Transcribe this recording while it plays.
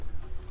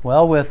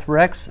Well, with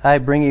Rex, I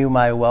bring you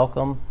my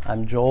welcome.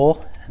 I'm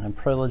Joel, and I'm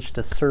privileged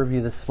to serve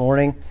you this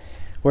morning.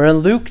 We're in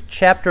Luke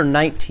chapter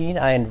 19.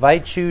 I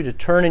invite you to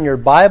turn in your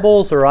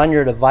Bibles or on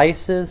your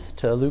devices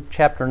to Luke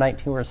chapter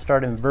 19. We're going to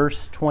start in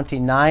verse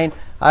 29.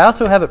 I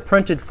also have it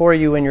printed for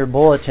you in your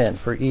bulletin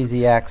for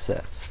easy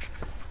access.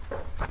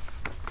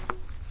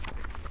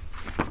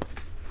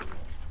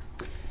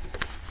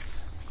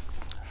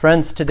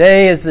 Friends,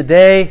 today is the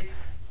day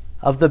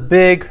of the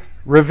big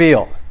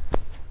reveal.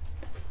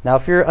 Now,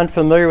 if you're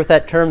unfamiliar with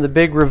that term, the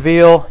big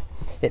reveal,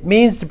 it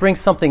means to bring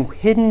something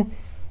hidden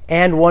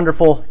and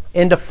wonderful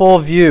into full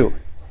view.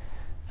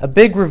 A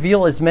big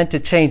reveal is meant to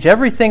change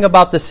everything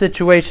about the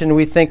situation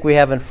we think we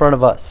have in front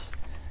of us.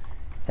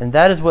 And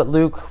that is what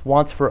Luke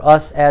wants for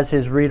us as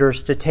his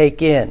readers to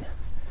take in.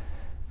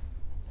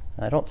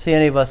 I don't see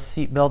any of us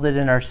seatbelted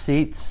in our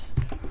seats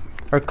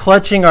or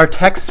clutching our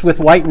texts with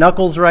white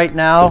knuckles right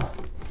now.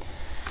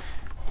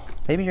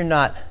 Maybe you're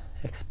not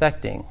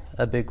expecting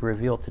a big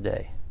reveal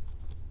today.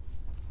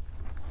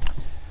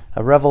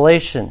 A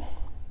revelation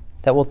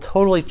that will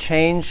totally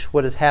change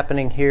what is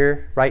happening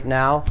here right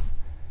now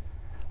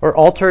or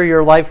alter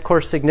your life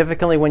course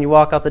significantly when you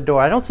walk out the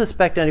door. I don't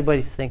suspect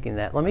anybody's thinking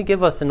that. Let me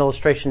give us an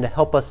illustration to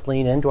help us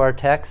lean into our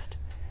text.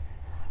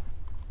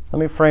 Let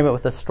me frame it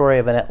with a story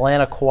of an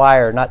Atlanta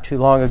choir not too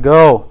long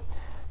ago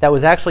that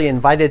was actually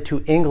invited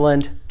to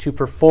England to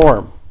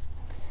perform.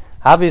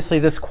 Obviously,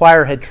 this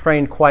choir had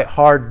trained quite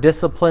hard,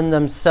 disciplined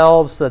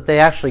themselves so that they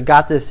actually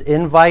got this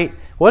invite.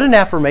 What an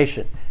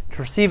affirmation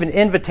to receive an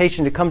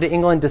invitation to come to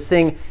England to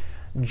sing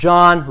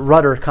John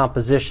Rutter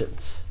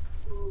compositions.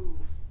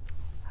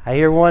 I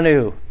hear one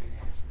who,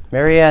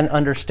 Marianne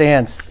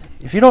understands.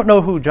 If you don't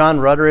know who John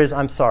Rutter is,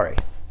 I'm sorry.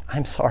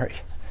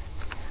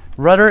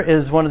 Rutter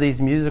is one of these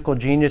musical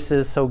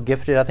geniuses, so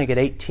gifted. I think at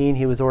 18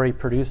 he was already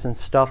producing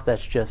stuff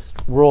that's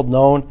just world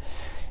known.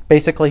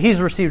 Basically,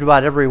 he's received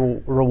about every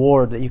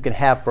reward that you can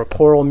have for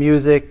choral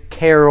music,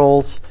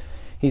 carols.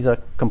 He's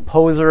a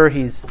composer.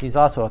 He's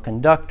also a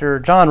conductor.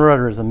 John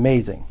Rutter is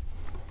amazing.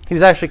 He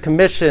was actually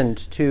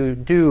commissioned to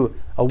do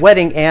a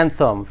wedding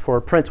anthem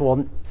for Prince,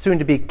 well, soon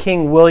to be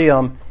King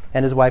William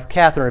and his wife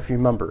Catherine, if you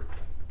remember.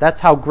 That's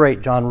how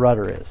great John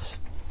Rutter is.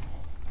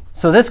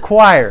 So this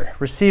choir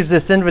receives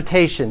this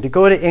invitation to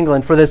go to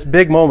England for this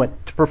big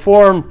moment, to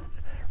perform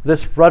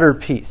this Rutter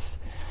piece.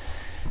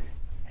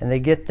 And they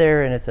get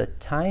there, and it's a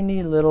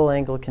tiny little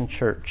Anglican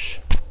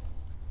church.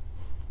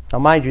 Now,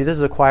 mind you, this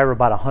is a choir of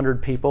about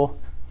 100 people.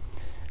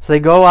 So they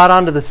go out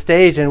onto the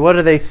stage, and what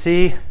do they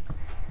see?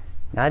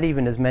 Not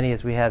even as many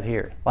as we have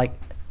here, like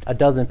a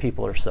dozen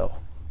people or so.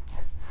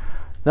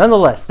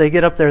 Nonetheless, they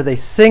get up there, they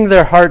sing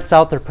their hearts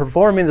out, they're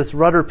performing this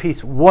Rutter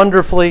piece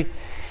wonderfully,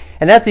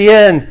 and at the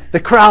end, the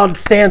crowd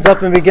stands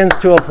up and begins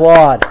to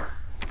applaud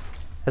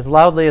as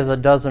loudly as a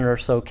dozen or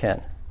so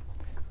can.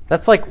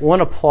 That's like one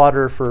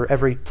applauder for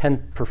every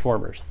 10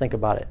 performers. Think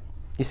about it.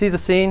 You see the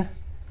scene?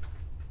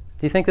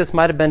 Do you think this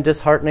might have been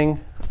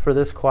disheartening for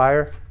this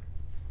choir?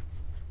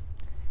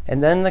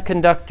 And then the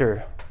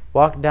conductor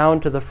walked down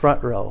to the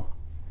front row,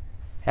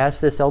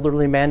 asked this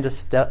elderly man to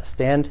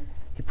stand.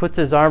 He puts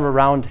his arm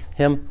around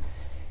him,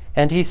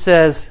 and he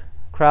says,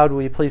 "Crowd,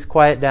 will you please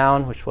quiet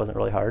down?" Which wasn't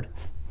really hard.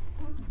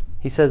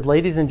 He says,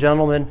 "Ladies and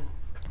gentlemen,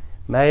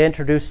 may I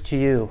introduce to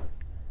you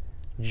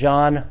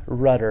John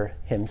Rutter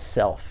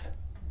himself."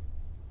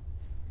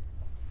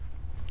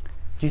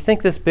 Do you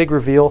think this big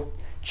reveal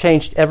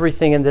changed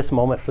everything in this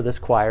moment for this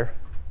choir?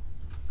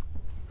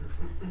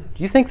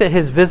 Do you think that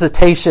his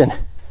visitation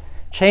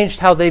changed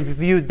how they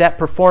viewed that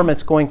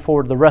performance going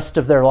forward the rest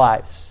of their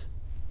lives?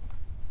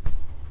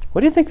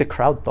 What do you think the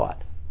crowd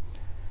thought?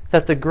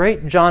 That the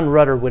great John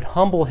Rutter would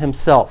humble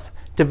himself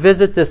to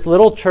visit this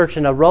little church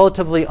in a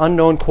relatively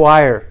unknown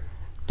choir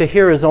to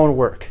hear his own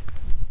work.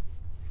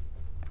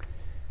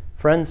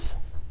 Friends,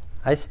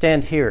 I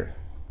stand here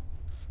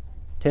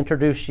to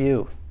introduce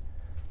you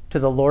to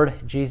the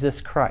Lord Jesus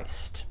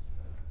Christ,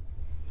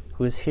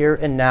 who is here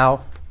and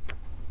now,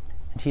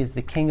 and he is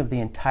the King of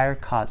the entire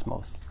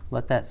cosmos.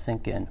 Let that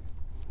sink in.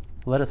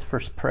 Let us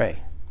first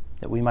pray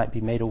that we might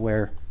be made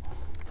aware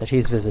that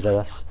he's visited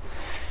us.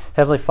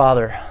 Heavenly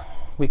Father,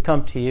 we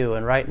come to you,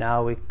 and right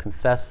now we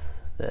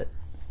confess that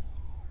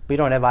we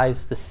don't have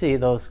eyes to see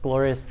those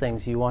glorious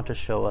things you want to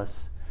show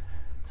us.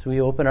 So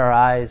we open our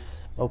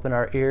eyes, open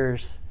our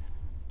ears,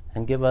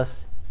 and give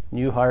us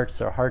new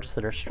hearts, or hearts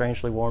that are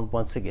strangely warmed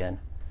once again,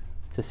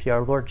 to see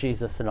our Lord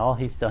Jesus and all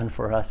he's done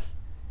for us,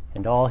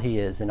 and all he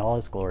is in all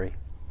his glory.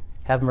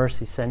 Have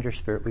mercy, send your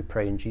Spirit, we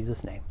pray in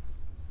Jesus' name.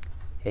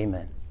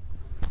 Amen.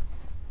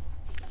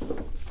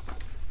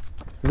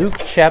 Luke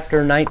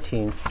chapter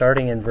 19,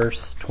 starting in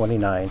verse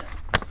 29.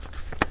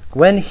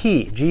 When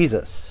he,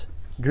 Jesus,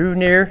 drew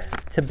near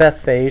to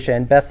Bethphage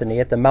and Bethany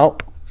at the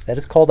mount that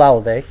is called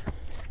Olivet,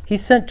 he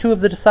sent 2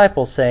 of the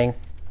disciples, saying,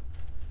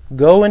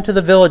 "Go into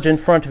the village in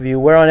front of you,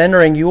 where on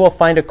entering you will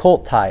find a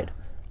colt tied,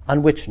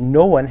 on which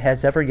no one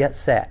has ever yet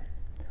sat.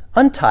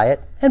 Untie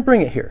it and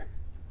bring it here.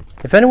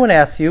 If anyone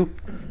asks you,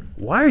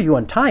 'Why are you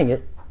untying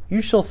it?'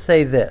 you shall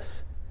say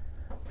this,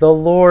 'The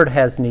Lord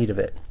has need of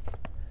it.'"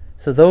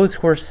 So those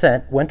who were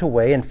sent went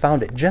away and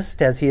found it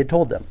just as he had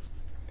told them.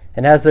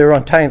 And as they were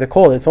untying the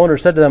colt, its owner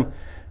said to them,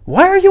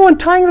 "Why are you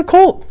untying the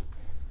colt?"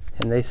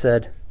 And they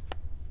said,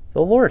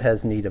 "The Lord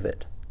has need of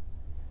it."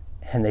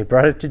 And they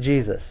brought it to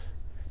Jesus.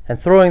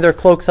 And throwing their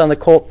cloaks on the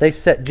colt, they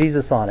set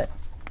Jesus on it.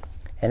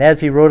 And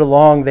as he rode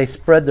along, they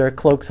spread their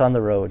cloaks on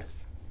the road.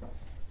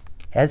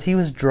 As he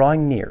was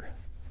drawing near,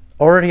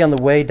 already on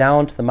the way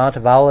down to the Mount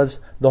of Olives,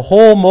 the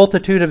whole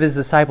multitude of his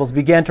disciples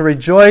began to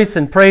rejoice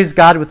and praise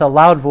God with a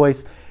loud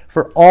voice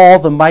for all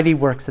the mighty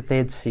works that they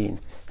had seen,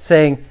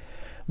 saying,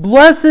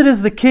 "Blessed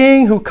is the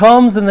King who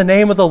comes in the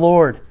name of the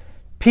Lord,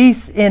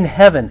 peace in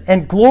heaven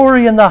and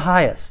glory in the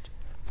highest."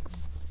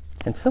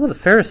 And some of the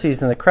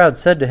Pharisees in the crowd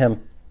said to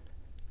him,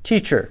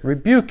 "Teacher,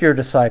 rebuke your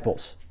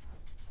disciples."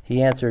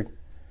 He answered,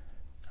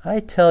 "I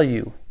tell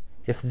you,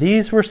 if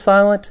these were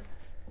silent,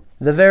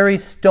 the very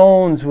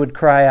stones would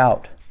cry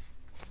out."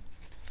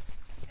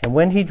 And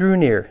when he drew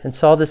near and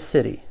saw the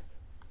city,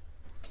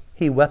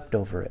 he wept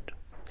over it,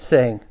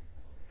 saying,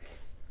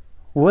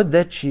 "Would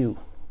that you,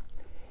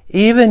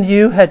 even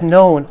you, had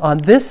known on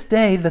this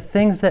day the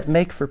things that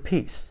make for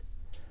peace.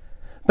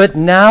 But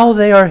now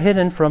they are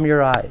hidden from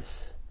your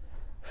eyes.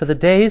 For the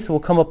days will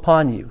come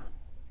upon you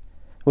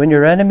when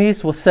your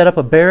enemies will set up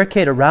a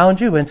barricade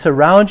around you and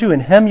surround you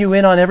and hem you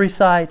in on every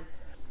side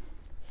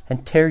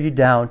and tear you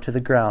down to the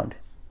ground,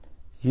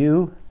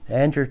 you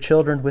and your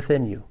children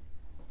within you.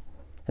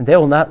 And they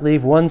will not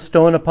leave one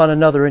stone upon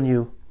another in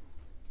you,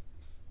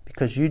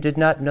 because you did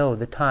not know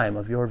the time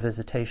of your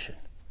visitation."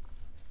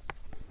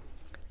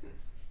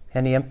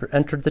 And he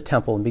entered the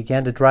temple and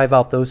began to drive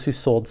out those who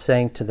sold,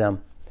 saying to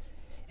them,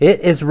 "It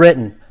is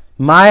written,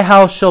 'My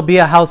house shall be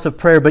a house of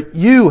prayer,' but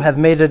you have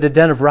made it a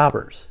den of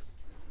robbers."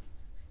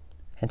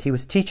 And he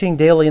was teaching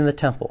daily in the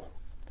temple.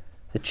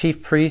 The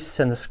chief priests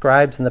and the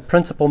scribes and the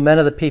principal men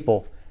of the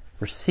people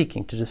were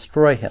seeking to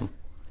destroy him,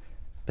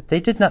 but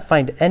they did not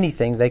find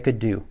anything they could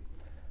do,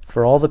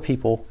 for all the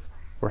people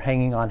were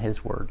hanging on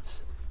his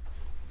words.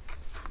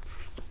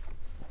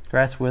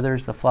 Grass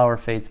withers, the flower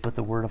fades, but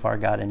the word of our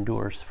God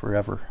endures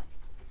forever.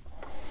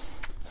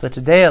 So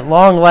today, at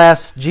long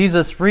last,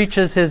 Jesus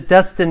reaches his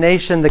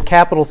destination, the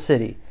capital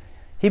city.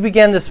 He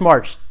began this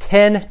march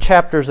 10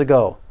 chapters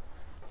ago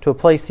to a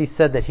place he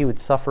said that he would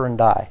suffer and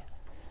die.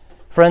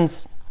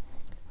 Friends,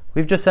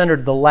 we've just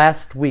entered the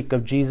last week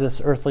of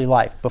Jesus' earthly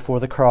life before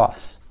the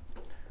cross.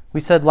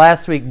 We said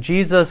last week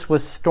Jesus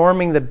was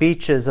storming the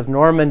beaches of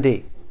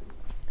Normandy.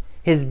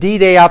 His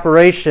D-Day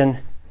operation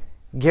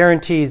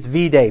guarantees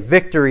V-Day,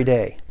 Victory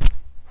Day,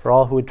 for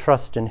all who would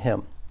trust in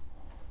him.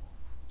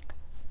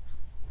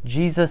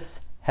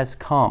 Jesus has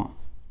come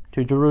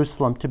to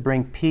Jerusalem to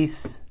bring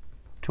peace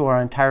to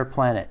our entire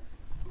planet.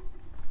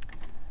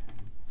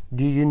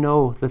 Do you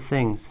know the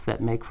things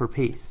that make for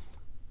peace?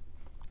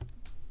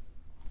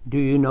 Do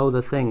you know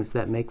the things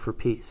that make for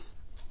peace?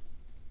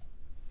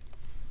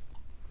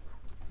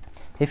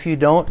 If you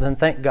don't, then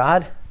thank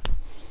God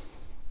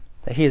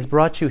that he has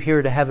brought you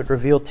here to have it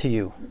revealed to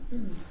you.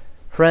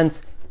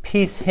 Friends,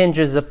 peace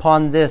hinges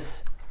upon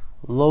this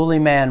lowly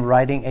man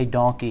riding a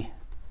donkey.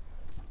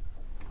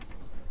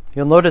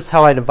 You'll notice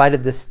how I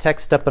divided this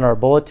text up in our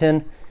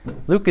bulletin.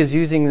 Luke is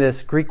using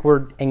this Greek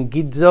word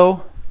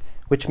engidzo,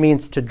 which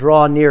means to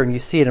draw near, and you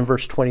see it in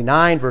verse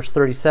 29, verse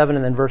 37,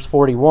 and then verse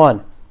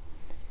 41.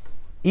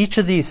 Each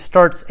of these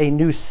starts a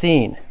new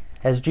scene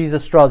as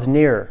Jesus draws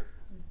nearer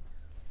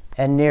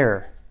and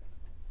nearer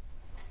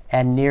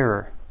and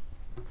nearer.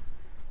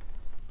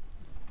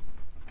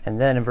 And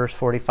then in verse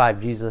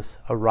 45, Jesus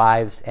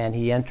arrives and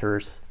he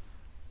enters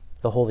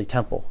the Holy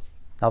Temple.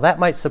 Now that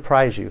might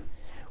surprise you.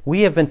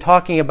 We have been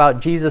talking about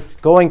Jesus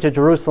going to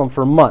Jerusalem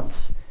for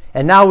months.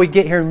 And now we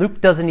get here and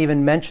Luke doesn't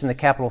even mention the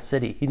capital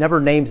city. He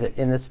never names it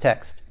in this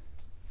text.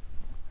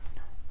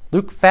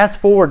 Luke fast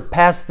forward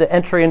past the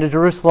entry into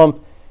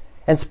Jerusalem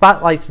and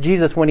spotlights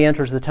Jesus when he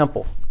enters the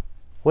temple.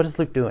 What is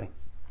Luke doing?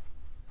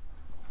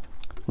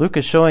 Luke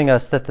is showing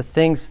us that the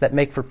things that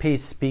make for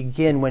peace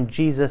begin when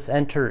Jesus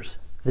enters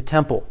the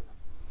temple.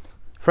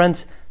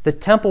 Friends, the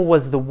temple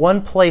was the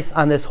one place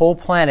on this whole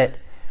planet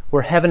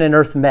where heaven and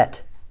earth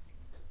met.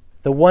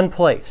 The one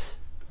place.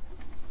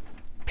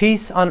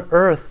 Peace on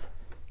earth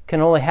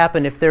can only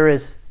happen if there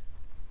is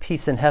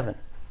peace in heaven.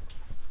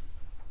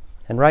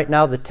 And right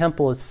now the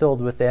temple is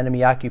filled with the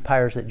enemy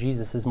occupiers that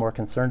Jesus is more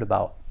concerned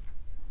about.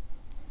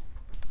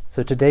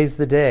 So today's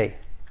the day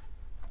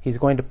he's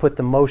going to put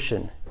into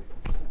motion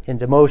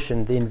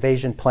the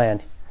invasion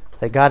plan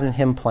that God and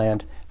him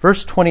planned.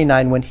 Verse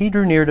 29, when he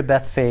drew near to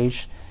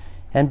Bethphage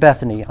and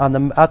Bethany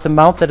at the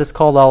mount that is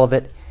called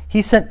Olivet,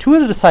 he sent two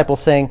of the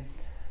disciples, saying,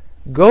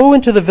 "Go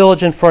into the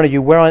village in front of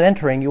you, where on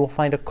entering you will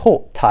find a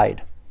colt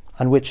tied,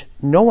 on which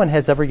no one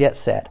has ever yet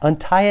sat.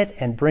 Untie it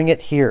and bring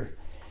it here.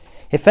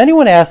 If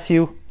anyone asks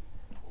you,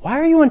 'Why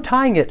are you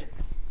untying it?'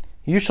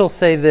 you shall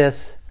say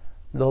this,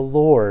 'The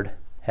Lord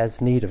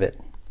has need of it.'"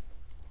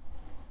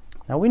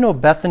 Now we know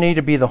Bethany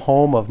to be the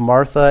home of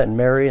Martha and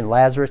Mary and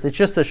Lazarus. It's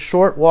just a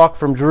short walk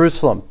from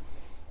Jerusalem.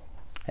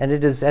 And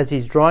it is as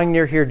he's drawing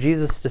near here,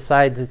 Jesus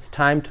decides it's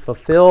time to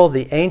fulfill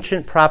the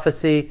ancient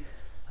prophecy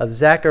of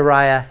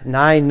Zechariah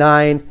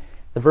 9:9.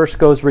 The verse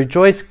goes,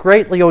 "Rejoice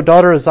greatly, O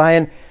daughter of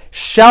Zion.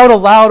 Shout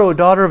aloud, O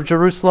daughter of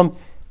Jerusalem.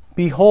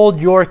 Behold,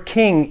 your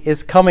king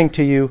is coming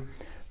to you.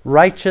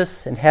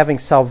 Righteous and having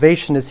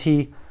salvation is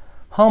he,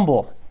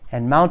 humble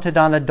and mounted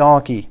on a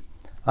donkey,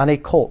 on a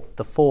colt,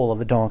 the foal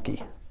of a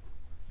donkey."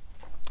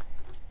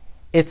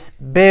 It's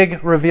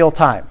big reveal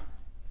time.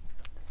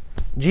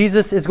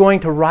 Jesus is going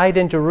to ride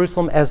in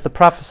Jerusalem as the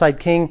prophesied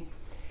king.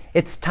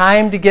 It's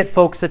time to get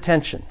folks'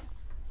 attention.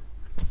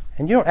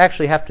 And you don't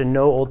actually have to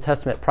know Old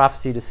Testament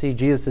prophecy to see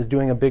Jesus is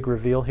doing a big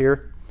reveal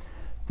here.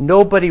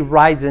 Nobody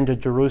rides into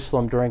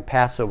Jerusalem during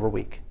Passover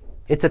week.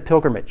 It's a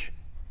pilgrimage.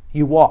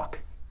 You walk.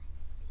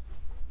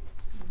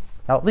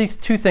 Now, at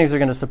least two things are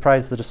going to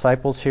surprise the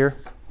disciples here.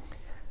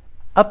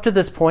 Up to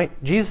this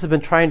point, Jesus has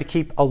been trying to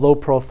keep a low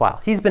profile.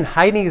 He's been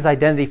hiding his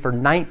identity for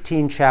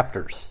 19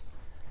 chapters.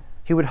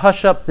 He would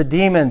hush up the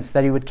demons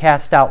that he would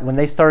cast out when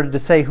they started to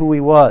say who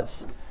he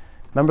was.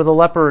 Remember the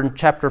leper in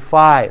chapter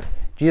 5?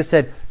 Jesus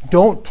said,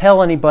 "Don't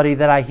tell anybody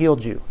that I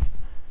healed you."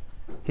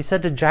 He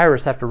said to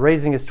Jairus after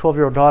raising his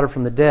 12-year-old daughter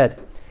from the dead,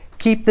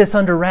 "Keep this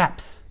under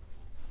wraps."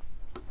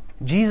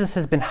 Jesus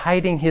has been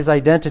hiding his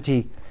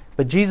identity,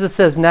 but Jesus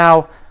says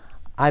now,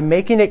 "I'm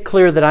making it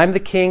clear that I'm the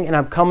king and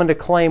I'm coming to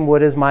claim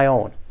what is my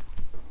own."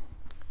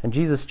 And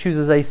Jesus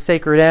chooses a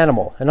sacred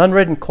animal, an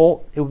unridden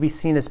colt. It would be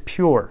seen as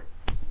pure.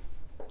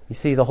 You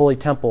see, the holy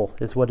temple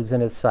is what is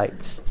in his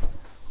sights.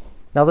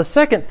 Now, the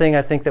second thing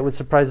I think that would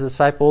surprise the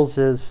disciples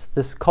is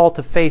this call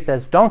to faith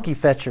as donkey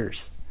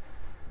fetchers.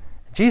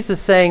 Jesus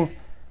is saying,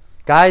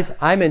 "Guys,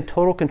 I'm in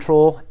total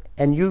control,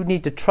 and you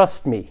need to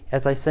trust me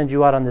as I send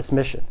you out on this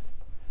mission."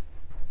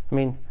 I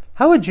mean,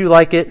 how would you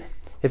like it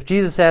if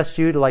Jesus asked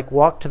you to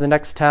walk to the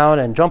next town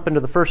and jump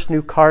into the first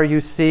new car you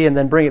see and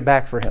then bring it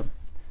back for him?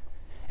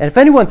 And if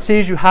anyone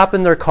sees you hop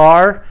in their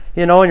car,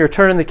 and you're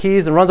turning the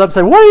keys and runs up and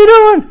says, "What are you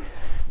doing?"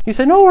 You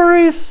say, "No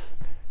worries,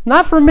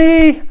 not for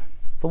me.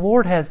 The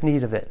Lord has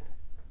need of it."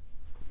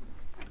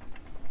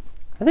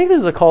 I think this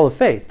is a call of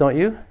faith, don't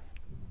you?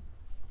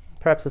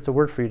 Perhaps it's a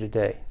word for you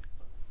today.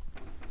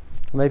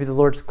 Maybe the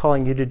Lord's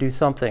calling you to do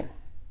something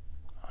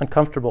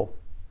uncomfortable,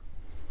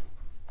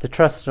 to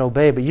trust and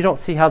obey, but you don't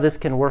see how this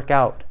can work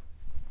out.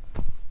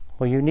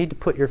 Well, you need to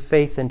put your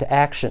faith into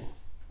action,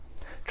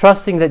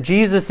 trusting that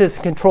Jesus is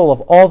in control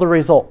of all the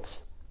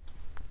results.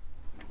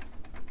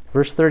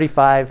 Verse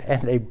 35,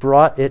 "And they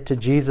brought it to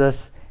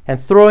Jesus, and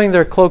throwing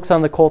their cloaks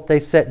on the colt, they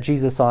set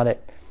Jesus on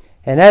it.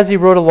 And as he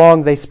rode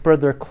along, they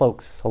spread their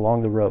cloaks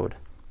along the road."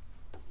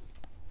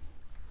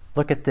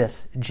 Look at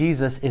this.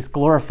 Jesus is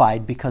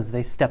glorified because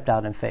they stepped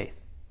out in faith.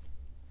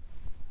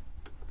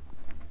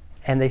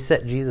 And they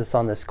set Jesus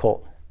on this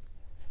colt.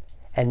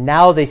 And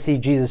now they see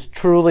Jesus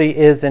truly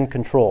is in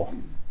control.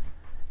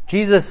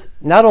 Jesus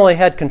not only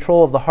had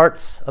control of the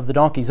hearts of the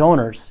donkey's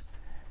owners,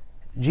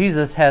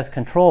 Jesus has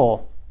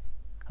control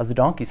of the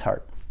donkey's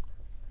heart.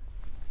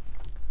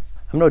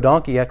 I'm no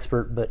donkey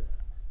expert, but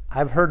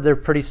I've heard they're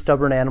pretty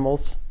stubborn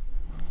animals.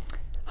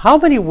 How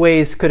many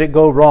ways could it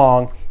go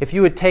wrong if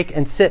you would take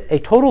and sit a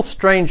total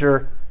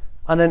stranger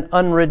on an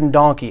unridden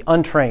donkey,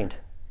 untrained?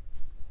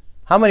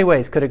 How many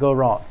ways could it go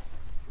wrong?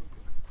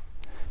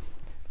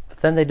 But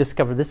then they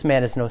discover this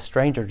man is no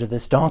stranger to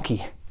this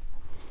donkey.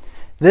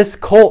 This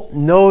colt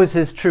knows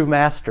his true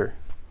master.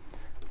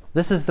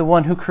 This is the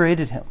one who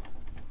created him.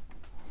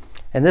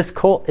 And this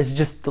colt is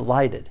just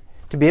delighted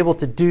to be able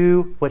to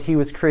do what he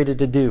was created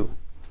to do.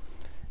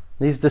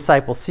 These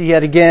disciples see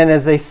yet again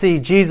as they see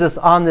Jesus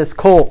on this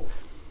colt.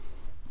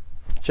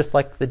 Just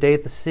like the day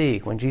at the sea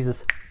when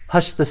Jesus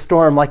hushed the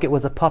storm like it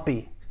was a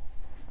puppy.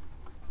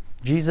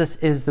 Jesus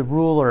is the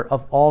ruler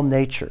of all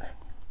nature.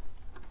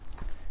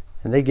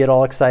 And they get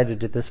all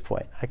excited at this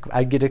point.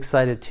 I get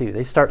excited too.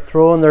 They start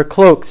throwing their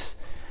cloaks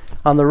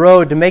on the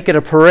road to make it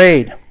a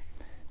parade.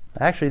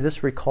 Actually,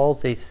 this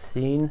recalls a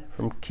scene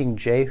from King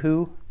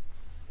Jehu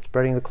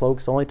spreading the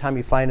cloaks. The only time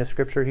you find in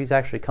Scripture he's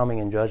actually coming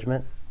in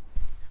judgment.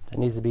 That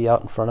needs to be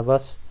out in front of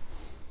us.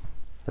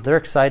 But they're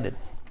excited.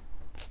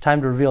 It's time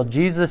to reveal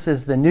Jesus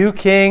is the new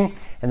king,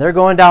 and they're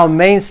going down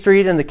Main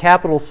Street in the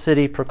capital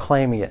city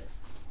proclaiming it.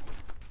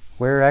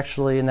 Where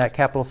actually in that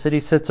capital city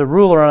sits a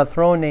ruler on a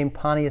throne named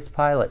Pontius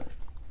Pilate.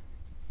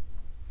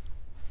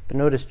 But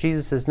notice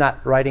Jesus is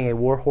not riding a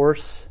war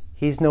horse.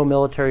 He's no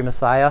military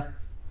Messiah.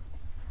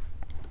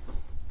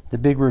 The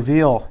big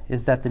reveal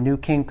is that the new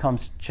king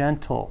comes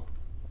gentle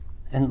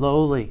and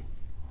lowly,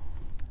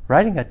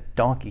 riding a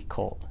donkey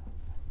colt.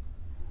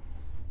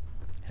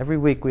 Every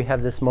week we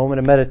have this moment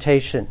of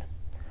meditation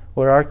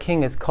where our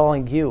King is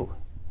calling you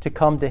to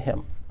come to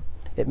him.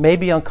 It may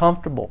be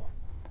uncomfortable,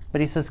 but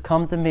he says,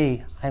 "Come to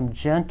me. I'm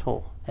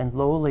gentle and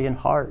lowly in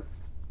heart."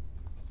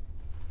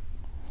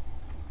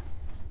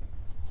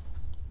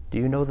 Do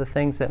you know the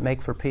things that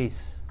make for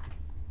peace?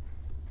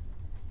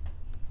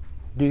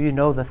 Do you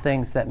know the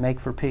things that make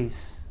for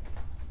peace?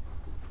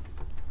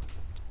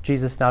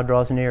 Jesus now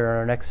draws near in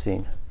our next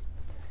scene.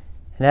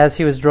 And as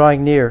he was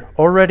drawing near,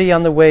 already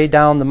on the way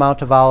down the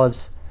Mount of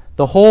Olives,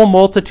 the whole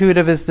multitude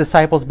of his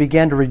disciples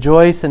began to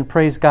rejoice and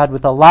praise God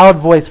with a loud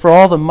voice for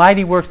all the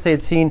mighty works they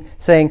had seen,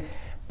 saying,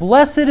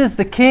 Blessed is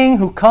the King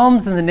who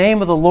comes in the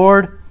name of the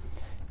Lord,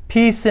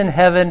 peace in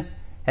heaven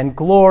and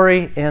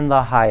glory in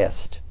the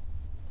highest.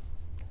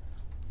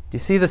 Do you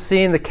see the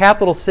scene? The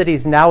capital city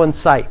is now in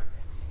sight.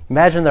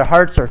 Imagine their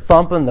hearts are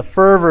thumping, the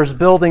fervor is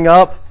building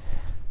up.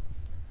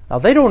 Now,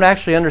 they don't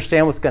actually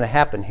understand what's going to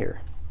happen here,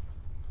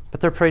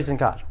 but they're praising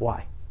God.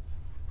 Why?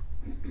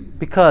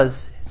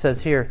 Because, it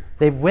says here,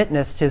 they've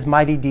witnessed His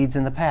mighty deeds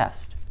in the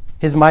past,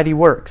 His mighty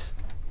works.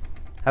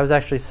 I was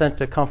actually sent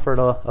to comfort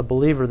a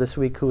believer this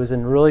week who was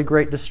in really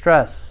great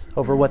distress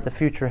over what the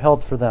future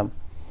held for them.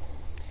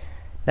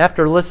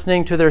 After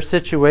listening to their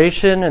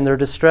situation and their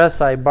distress,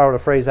 I borrowed a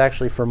phrase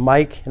actually from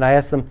Mike, and I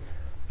asked them,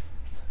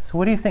 so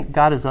what do you think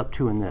God is up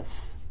to in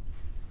this?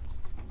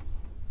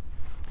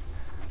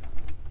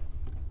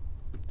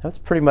 That's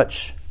pretty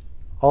much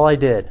all I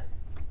did.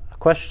 A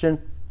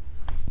question,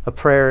 a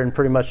prayer, and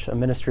pretty much a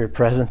ministry of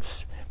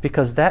presence.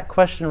 Because that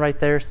question right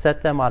there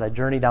set them on a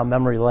journey down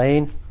memory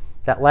lane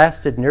that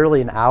lasted nearly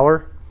an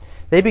hour.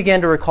 They began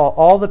to recall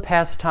all the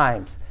past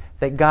times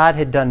that God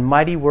had done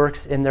mighty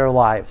works in their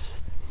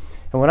lives.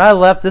 And when I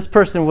left, this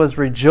person was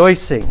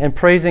rejoicing and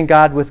praising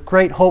God with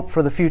great hope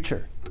for the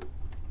future.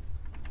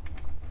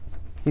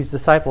 These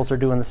disciples are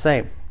doing the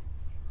same.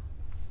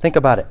 Think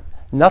about it.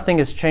 Nothing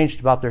has changed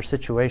about their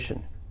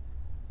situation.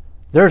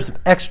 There's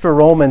extra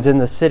Romans in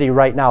the city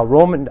right now.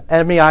 Roman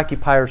enemy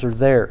occupiers are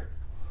there.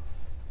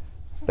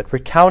 But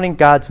recounting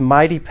God's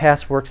mighty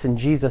past works in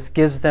Jesus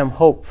gives them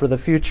hope for the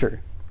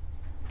future.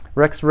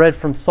 Rex read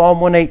from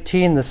Psalm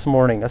 118 this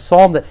morning, a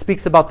psalm that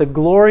speaks about the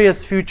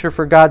glorious future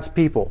for God's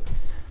people.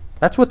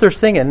 That's what they're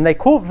singing. And they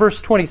quote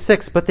verse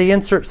 26, but they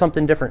insert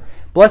something different.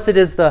 Blessed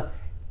is the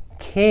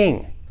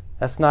King.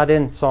 That's not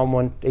in Psalm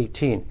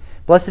 118.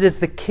 Blessed is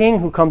the King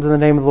who comes in the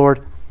name of the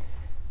Lord.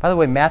 By the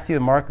way, Matthew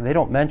and Mark, they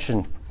don't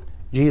mention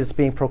Jesus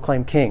being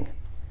proclaimed King.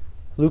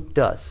 Luke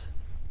does.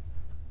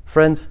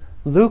 Friends,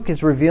 Luke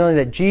is revealing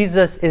that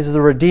Jesus is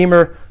the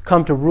Redeemer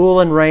come to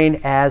rule and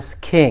reign as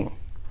King.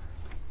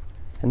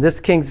 And this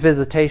King's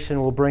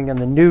visitation will bring in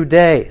the new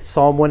day,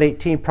 Psalm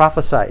 118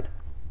 prophesied.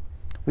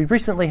 We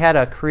recently had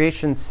a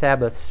Creation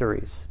Sabbath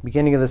series.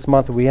 Beginning of this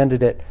month, we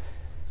ended it.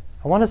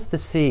 I want us to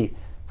see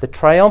the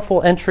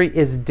triumphal entry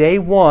is day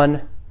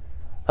one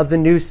of the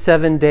new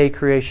 7-day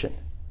creation.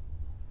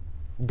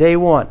 Day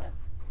one.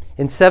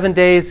 In 7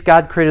 days,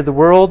 God created the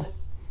world,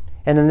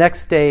 and the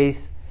next day,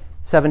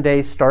 7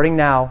 days, starting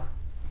now,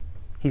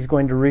 He's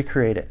going to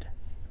recreate it.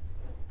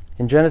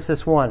 In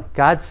Genesis 1,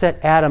 God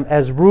set Adam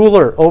as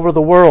ruler over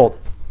the world.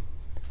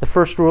 The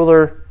first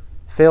ruler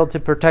failed to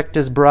protect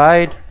his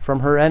bride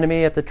from her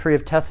enemy at the tree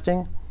of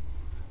testing.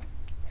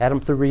 Adam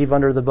threw Eve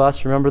under the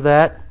bus, remember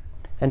that?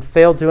 And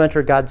failed to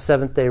enter God's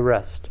seventh-day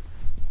rest.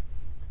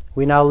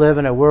 We now live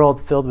in a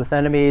world filled with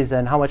enemies,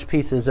 and how much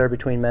peace is there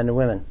between men and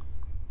women?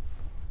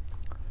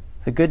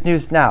 The good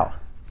news now,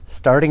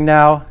 starting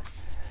now,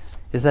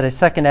 is that a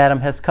second Adam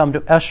has come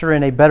to usher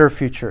in a better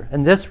future.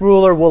 And this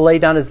ruler will lay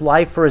down his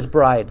life for his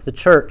bride, the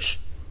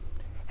church,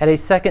 at a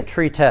second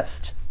tree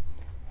test.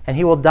 And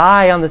he will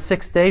die on the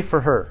 6th day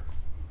for her.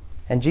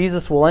 And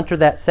Jesus will enter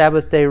that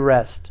Sabbath day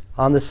rest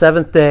on the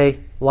 7th day,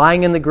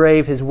 lying in the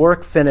grave, his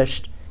work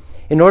finished,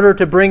 in order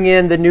to bring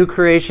in the new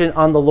creation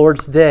on the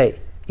Lord's day,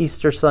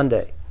 Easter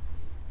Sunday.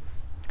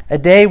 A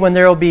day when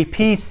there will be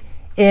peace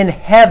in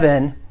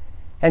heaven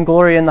and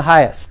glory in the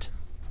highest.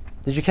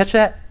 Did you catch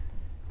that?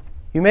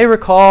 You may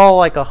recall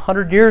like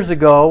 100 years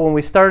ago when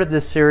we started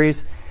this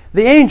series,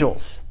 the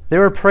angels, they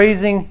were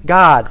praising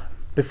God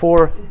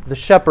before the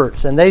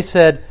shepherds. And they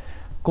said,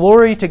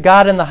 glory to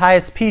God in the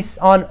highest, peace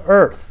on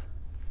earth.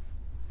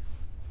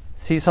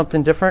 See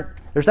something different?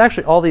 There's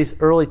actually all these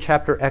early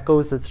chapter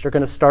echoes that are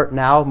going to start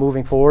now,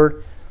 moving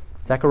forward.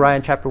 Zechariah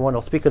in chapter 1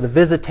 will speak of the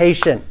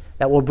visitation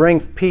that will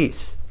bring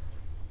peace.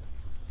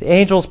 The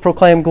angels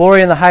proclaim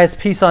glory in the highest,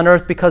 peace on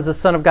earth, because the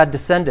Son of God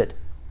descended.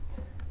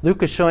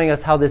 Luke is showing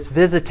us how this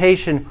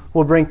visitation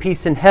will bring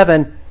peace in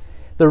heaven.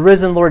 The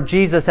risen Lord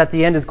Jesus at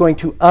the end is going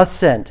to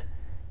ascend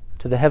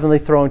to the heavenly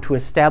throne to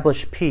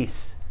establish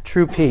peace,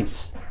 true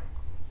peace.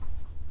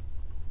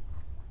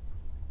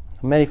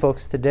 Many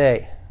folks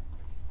today,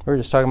 we were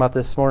just talking about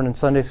this morning in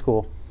Sunday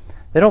school,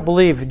 they don't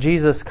believe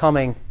Jesus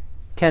coming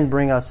can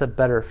bring us a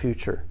better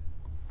future.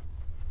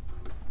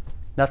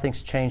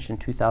 Nothing's changed in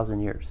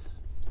 2,000 years.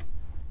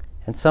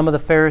 And some of the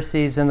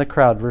Pharisees in the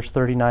crowd, verse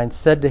 39,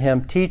 said to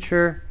him,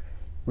 Teacher,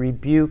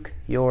 rebuke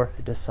your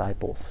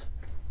disciples.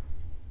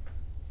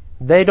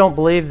 They don't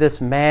believe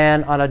this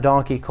man on a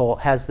donkey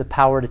colt has the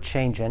power to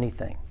change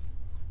anything.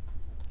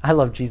 I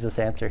love Jesus'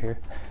 answer here.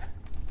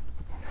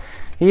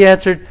 He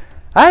answered,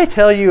 I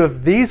tell you,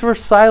 if these were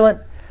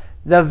silent,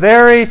 the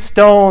very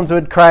stones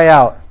would cry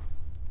out.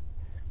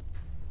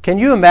 Can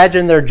you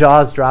imagine their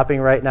jaws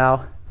dropping right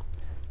now?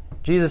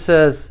 Jesus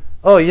says,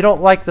 oh, you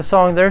don't like the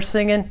song they're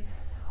singing?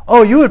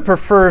 Oh, you would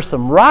prefer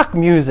some rock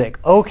music.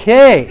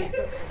 Okay.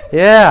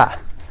 Yeah.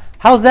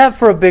 How's that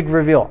for a big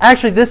reveal?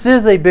 Actually, this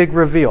is a big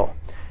reveal.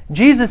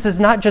 Jesus is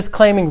not just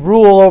claiming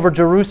rule over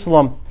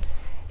Jerusalem.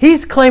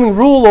 He's claiming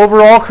rule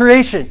over all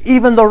creation.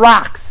 Even the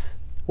rocks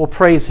will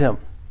praise him.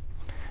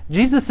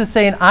 Jesus is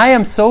saying, I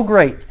am so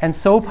great and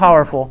so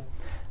powerful,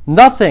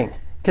 nothing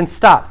can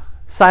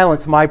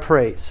silence my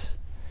praise.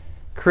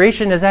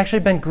 Creation has actually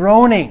been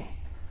groaning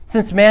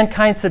since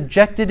mankind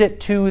subjected it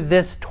to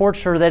this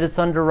torture that it's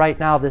under right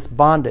now, this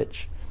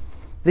bondage.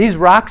 These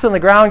rocks on the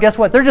ground, guess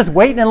what? They're just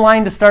waiting in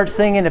line to start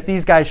singing if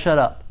these guys shut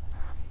up.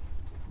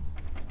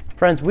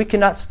 Friends, we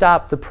cannot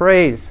stop the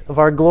praise of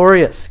our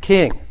glorious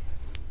King.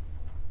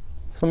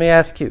 So let me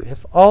ask you,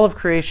 if all of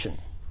creation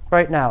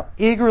right now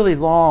eagerly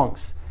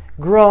longs,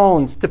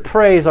 groans to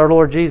praise our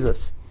Lord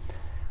Jesus,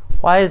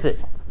 why is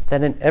it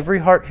that in every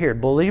heart here,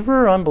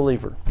 believer or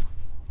unbeliever,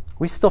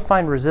 we still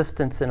find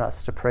resistance in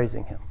us to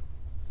praising Him,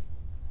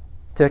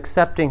 to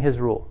accepting His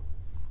rule?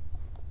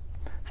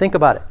 Think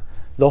about it.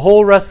 The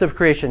whole rest of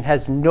creation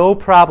has no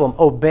problem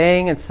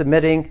obeying and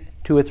submitting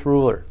to its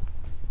ruler.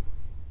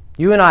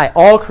 You and I,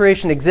 all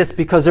creation exists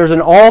because there's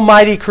an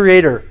almighty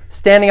creator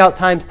standing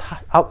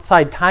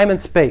outside time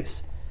and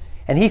space.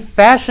 And He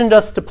fashioned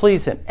us to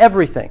please Him.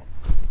 Everything.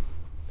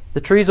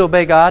 The trees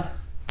obey God.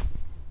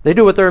 They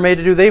do what they're made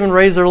to do. They even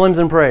raise their limbs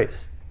in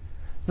praise.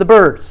 The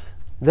birds,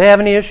 they have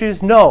any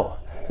issues? No.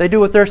 They do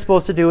what they're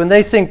supposed to do, and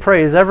they sing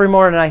praise every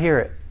morning I hear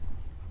it.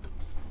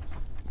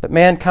 But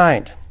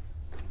mankind,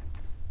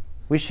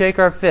 we shake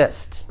our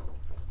fist.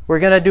 We're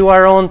going to do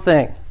our own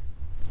thing.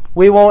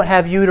 We won't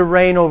have you to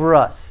reign over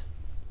us.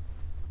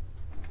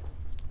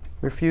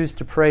 We refuse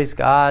to praise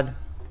God.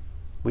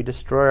 We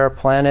destroy our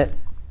planet,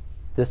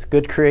 this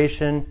good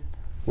creation.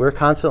 We're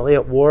constantly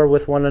at war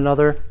with one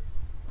another.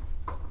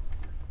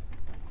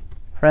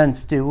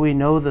 Friends, do we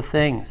know the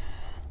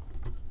things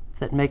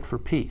that make for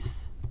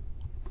peace?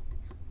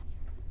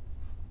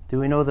 Do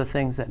we know the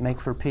things that make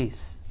for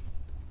peace?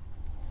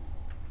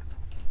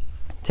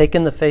 Take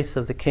in the face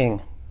of the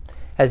King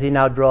as He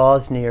now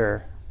draws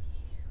near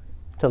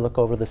to look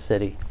over the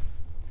city.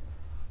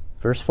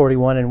 Verse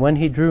 41, and when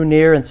He drew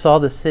near and saw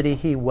the city,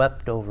 He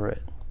wept over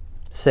it,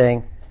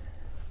 saying,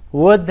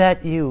 would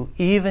that you,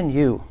 even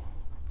you,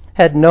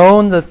 had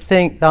known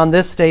on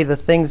this day the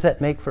things that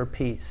make for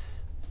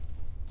peace,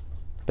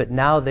 but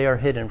now they are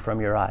hidden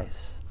from your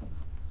eyes.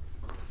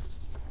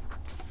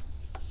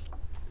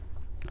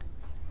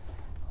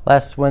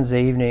 Last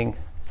Wednesday evening,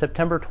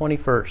 September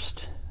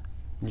 21st,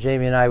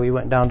 Jamie and I, we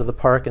went down to the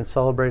park and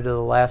celebrated the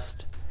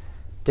last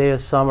day of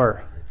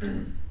summer,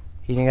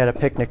 eating at a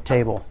picnic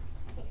table.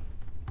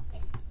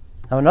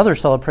 Now another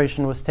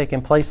celebration was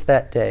taking place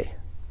that day,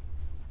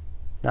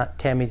 not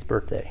Tammy's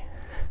birthday.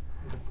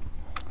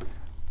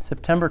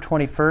 September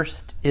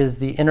 21st is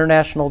the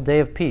International Day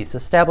of Peace,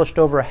 established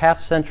over a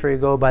half century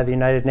ago by the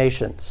United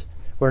Nations,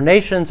 where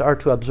nations are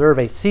to observe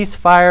a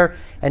ceasefire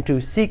and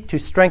to seek to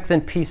strengthen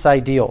peace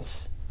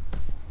ideals.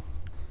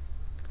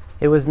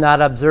 It was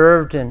not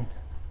observed in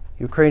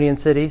Ukrainian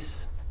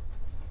cities.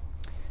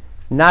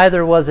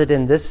 Neither was it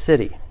in this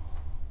city.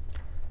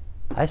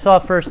 I saw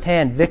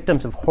firsthand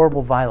victims of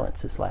horrible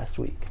violence this last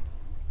week.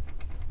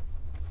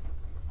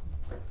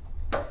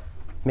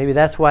 Maybe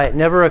that's why it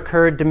never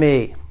occurred to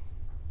me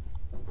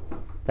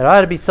that I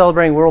ought to be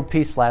celebrating world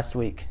peace last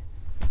week.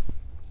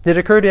 Did it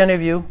occur to any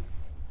of you?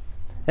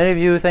 Any of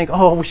you think,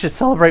 oh, we should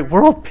celebrate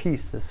world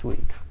peace this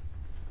week?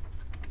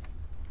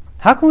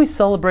 How can we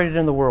celebrate it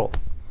in the world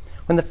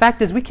when the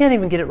fact is we can't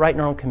even get it right in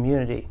our own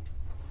community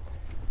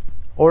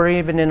or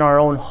even in our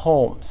own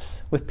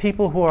homes with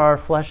people who are our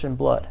flesh and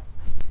blood?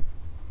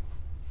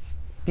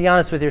 Be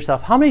honest with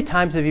yourself. How many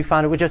times have you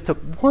found it we just took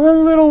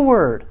one little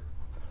word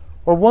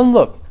or one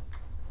look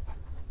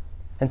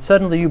and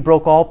suddenly you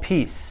broke all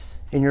peace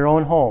in your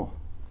own home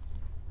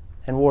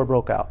and war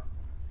broke out?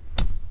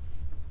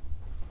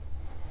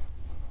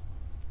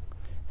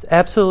 It's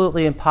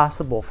absolutely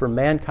impossible for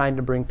mankind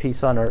to bring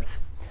peace on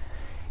earth.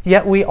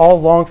 Yet we all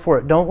long for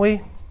it, don't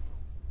we?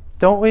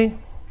 Don't we?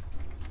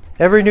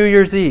 Every New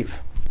Year's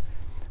Eve,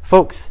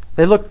 folks,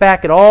 they look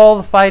back at all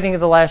the fighting of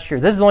the last year.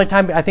 This is the only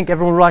time I think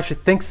everyone really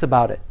actually thinks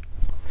about it.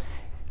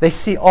 They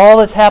see all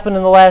that's happened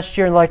in the last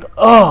year and like,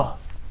 oh.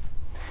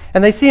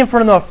 And they see in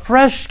front of them a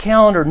fresh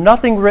calendar,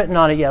 nothing written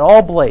on it yet,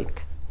 all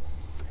blank.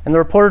 And the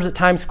reporters at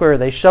Times Square,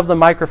 they shove the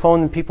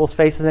microphone in people's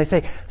faces and they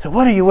say, so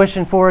what are you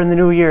wishing for in the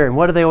new year? And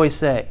what do they always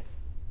say?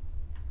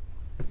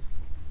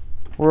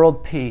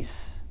 World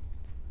peace.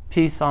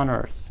 Peace on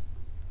earth.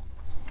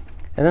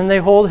 And then they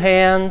hold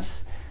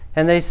hands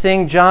and they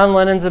sing John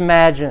Lennon's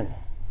Imagine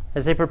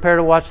as they prepare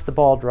to watch the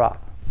ball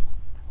drop.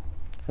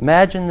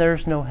 Imagine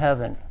there's no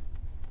heaven.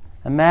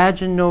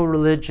 Imagine no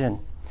religion.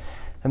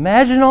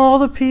 Imagine all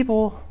the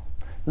people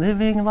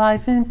living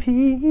life in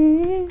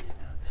peace.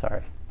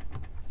 Sorry.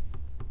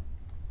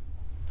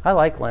 I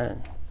like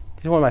Lennon.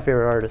 He's one of my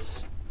favorite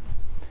artists.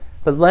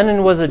 But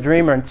Lennon was a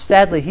dreamer, and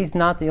sadly, he's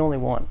not the only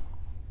one.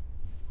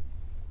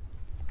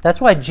 That's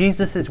why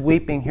Jesus is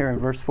weeping here in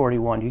verse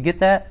 41. You get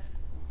that?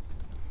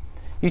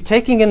 You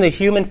taking in the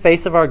human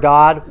face of our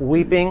God,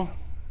 weeping.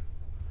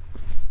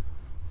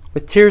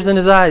 With tears in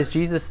his eyes,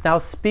 Jesus now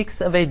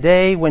speaks of a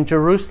day when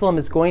Jerusalem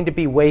is going to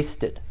be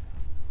wasted.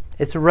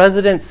 Its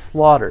residents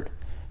slaughtered.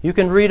 You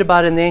can read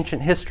about it in the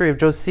ancient history of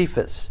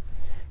Josephus.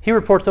 He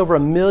reports over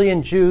 1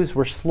 million Jews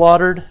were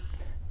slaughtered,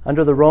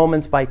 under the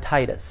Romans by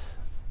Titus.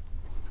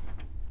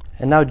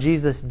 And now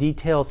Jesus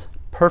details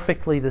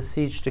perfectly the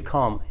siege to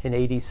come in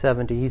AD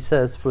 70. He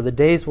says, "For the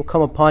days will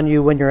come upon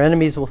you when your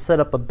enemies will set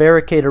up a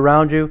barricade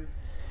around you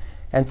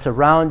and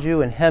surround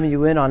you and hem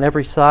you in on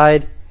every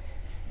side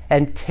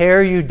and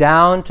tear you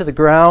down to the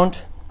ground,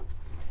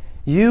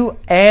 you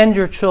and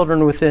your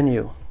children within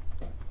you.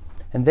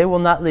 And they will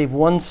not leave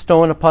one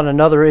stone upon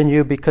another in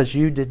you because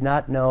you did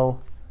not know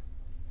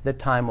the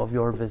time of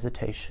your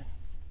visitation."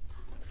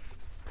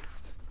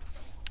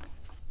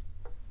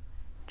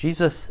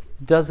 Jesus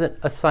doesn't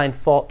assign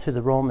fault to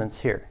the Romans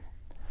here,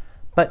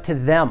 but to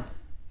them,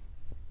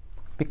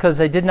 because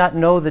they did not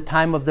know the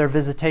time of their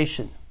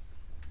visitation.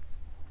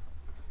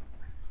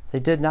 They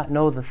did not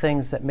know the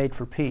things that made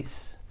for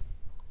peace.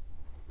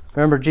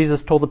 Remember,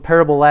 Jesus told a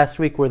parable last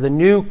week where the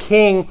new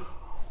king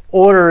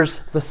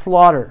orders the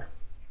slaughter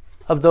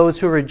of those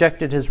who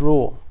rejected his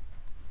rule,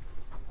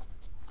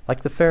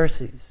 like the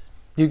Pharisees.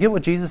 Do you get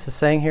what Jesus is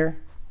saying here?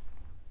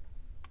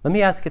 Let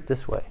me ask it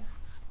this way.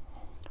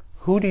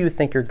 Who do you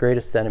think your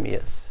greatest enemy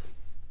is?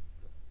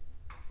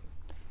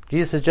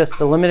 Jesus has just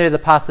eliminated the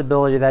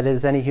possibility that it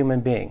is any human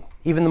being,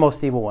 even the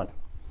most evil one.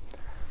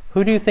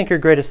 Who do you think your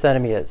greatest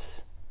enemy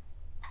is?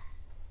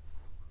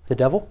 The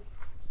devil?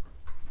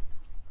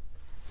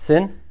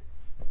 Sin?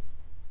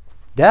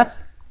 Death?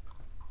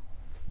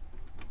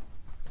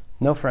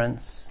 No,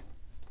 friends.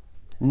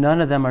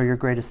 None of them are your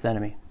greatest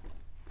enemy.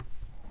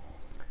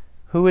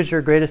 Who is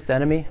your greatest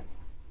enemy?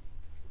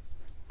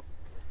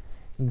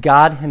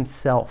 God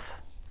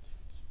Himself.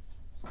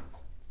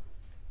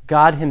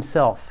 God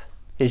Himself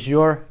is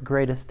your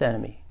greatest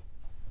enemy.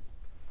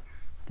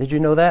 Did you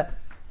know that?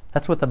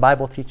 That's what the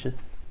Bible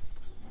teaches.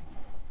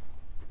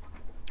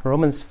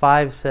 Romans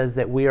 5 says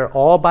that we are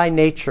all by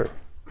nature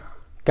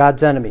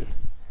God's enemy.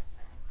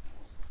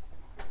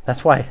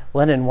 That's why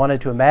Lenin wanted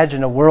to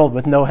imagine a world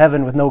with no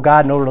heaven, with no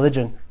God, no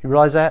religion. You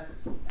realize that?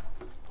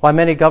 Why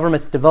many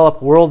governments develop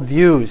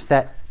worldviews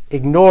that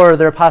ignore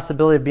their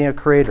possibility of being a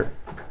creator.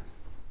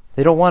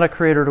 They don't want a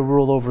creator to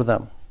rule over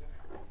them.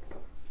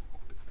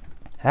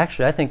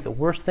 Actually, I think the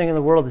worst thing in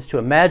the world is to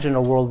imagine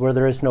a world where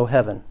there is no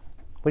heaven.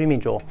 What do you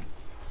mean, Joel?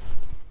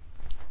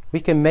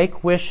 We can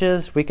make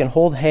wishes, we can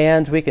hold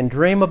hands, we can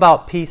dream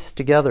about peace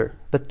together,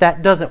 but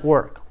that doesn't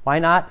work. Why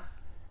not?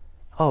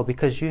 Oh,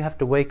 because you have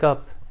to wake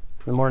up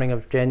the morning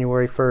of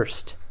January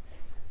 1st.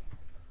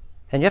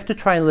 And you have to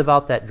try and live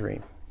out that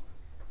dream.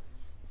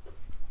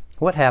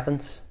 What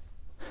happens?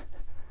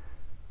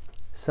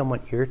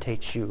 Someone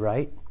irritates you,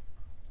 right?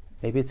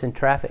 Maybe it's in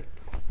traffic.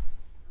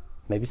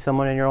 Maybe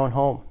someone in your own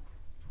home.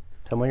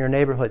 Someone in your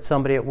neighborhood,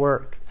 somebody at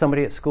work,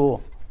 somebody at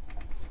school.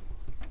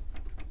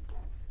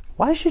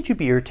 Why should you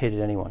be irritated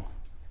at anyone?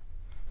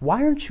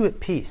 Why aren't you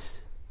at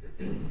peace?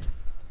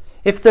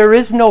 If there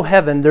is no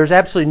heaven, there's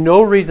absolutely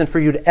no reason for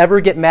you to ever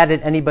get mad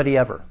at anybody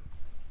ever.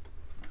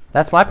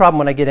 That's my problem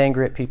when I get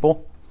angry at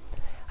people.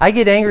 I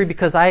get angry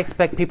because I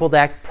expect people to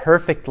act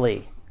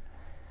perfectly.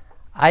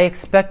 I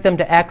expect them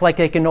to act like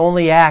they can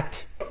only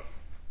act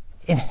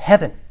in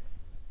heaven.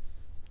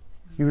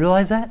 You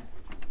realize that?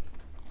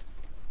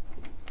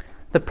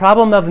 The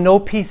problem of no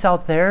peace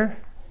out there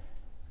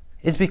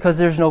is because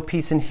there's no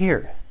peace in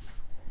here.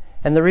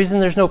 And the reason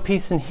there's no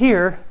peace in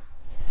here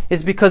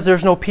is because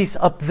there's no peace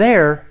up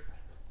there.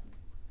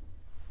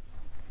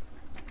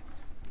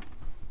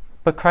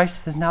 But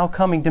Christ is now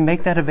coming to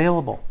make that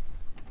available.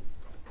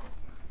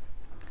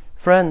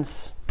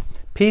 Friends,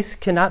 peace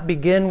cannot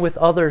begin with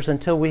others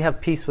until we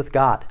have peace with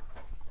God.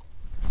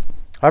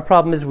 Our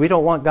problem is we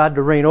don't want God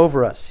to reign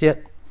over us.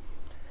 Yet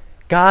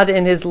God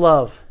in His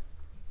love,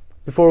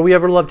 before we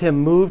ever loved Him,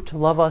 moved to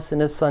love us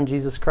in His Son,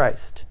 Jesus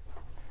Christ.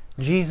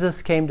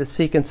 Jesus came to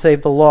seek and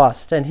save the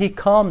lost, and He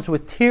comes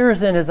with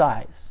tears in His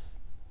eyes.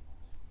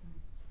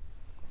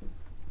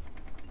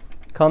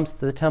 Comes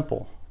to the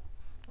temple,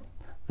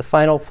 the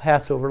final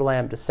Passover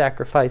lamb, to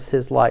sacrifice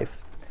His life,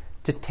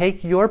 to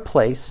take your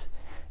place.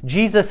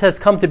 Jesus has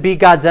come to be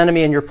God's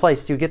enemy in your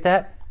place. Do you get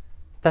that?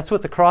 That's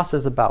what the cross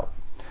is about.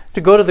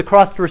 To go to the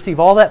cross to receive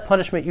all that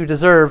punishment you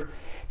deserve,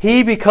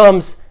 He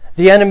becomes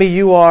the enemy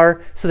you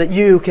are so that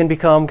you can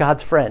become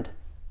God's friend.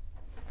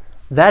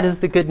 That is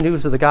the good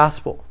news of the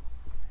gospel.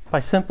 By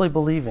simply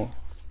believing.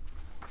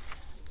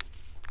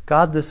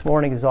 God this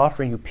morning is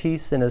offering you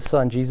peace in His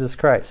Son, Jesus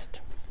Christ.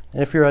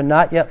 And if you're a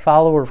not yet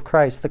follower of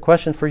Christ, the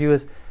question for you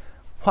is,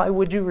 why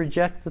would you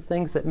reject the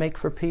things that make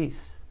for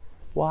peace?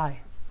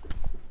 Why?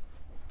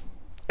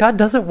 God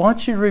doesn't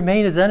want you to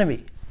remain His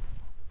enemy.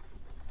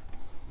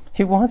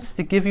 He wants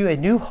to give you a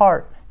new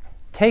heart.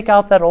 Take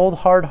out that old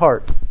hard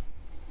heart.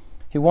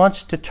 He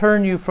wants to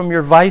turn you from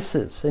your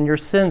vices and your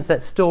sins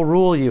that still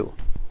rule you,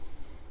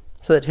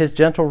 so that His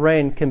gentle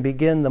reign can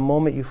begin the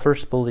moment you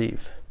first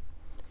believe.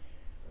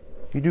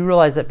 You do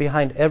realize that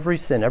behind every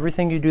sin,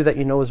 everything you do that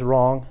you know is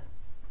wrong,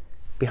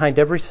 behind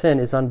every sin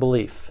is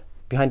unbelief.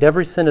 Behind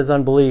every sin is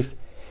unbelief,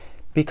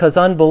 because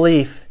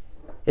unbelief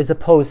is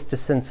opposed to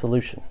sin's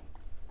solution.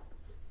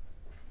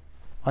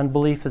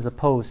 Unbelief is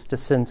opposed to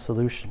sin's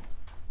solution.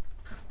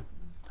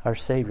 Our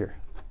Savior.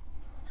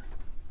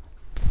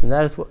 And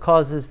that is what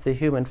causes the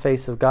human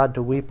face of God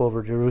to weep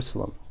over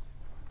Jerusalem,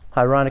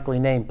 ironically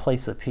named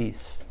Place of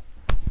Peace.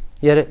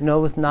 Yet it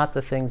knows not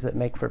the things that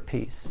make for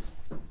peace.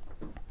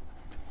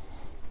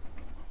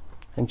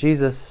 And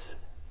Jesus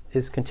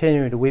is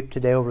continuing to weep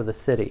today over the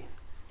city.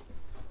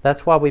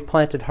 That's why we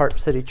planted Heart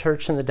City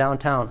Church in the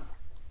downtown.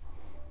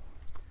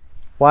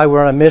 Why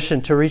we're on a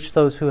mission to reach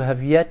those who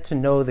have yet to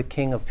know the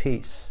King of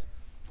Peace.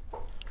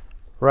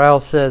 Ryle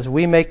says,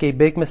 we make a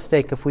big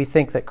mistake if we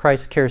think that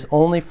Christ cares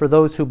only for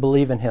those who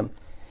believe in him.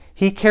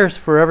 He cares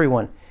for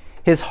everyone.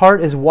 His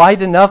heart is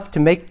wide enough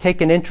to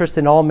take an interest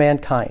in all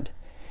mankind.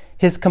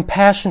 His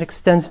compassion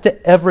extends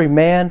to every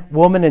man,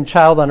 woman, and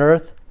child on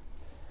earth.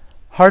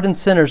 Hardened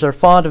sinners are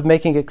fond of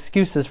making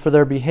excuses for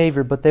their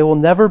behavior, but they will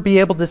never be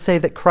able to say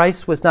that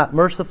Christ was not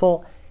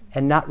merciful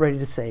and not ready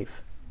to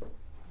save.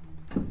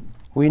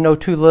 We know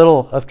too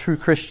little of true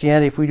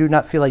Christianity if we do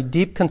not feel a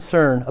deep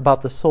concern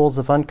about the souls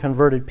of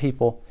unconverted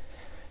people.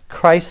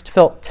 Christ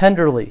felt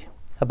tenderly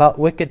about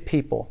wicked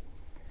people,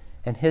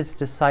 and his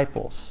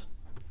disciples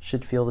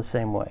should feel the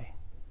same way.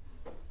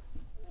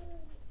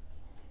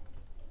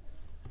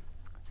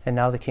 And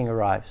now the king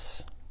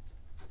arrives,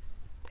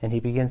 and he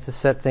begins to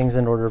set things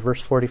in order.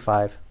 Verse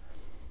 45.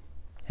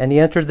 And he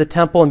entered the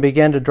temple and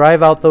began to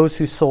drive out those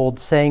who sold,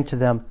 saying to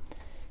them,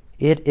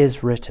 it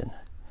is written,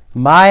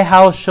 my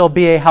house shall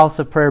be a house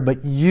of prayer,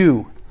 but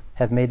you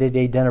have made it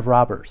a den of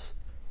robbers.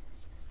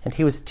 And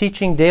he was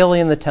teaching daily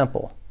in the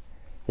temple.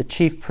 The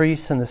chief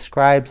priests and the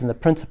scribes and the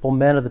principal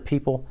men of the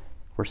people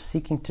were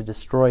seeking to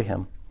destroy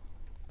him.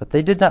 But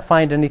they did not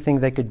find anything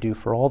they could do,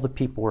 for all the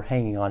people were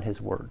hanging on his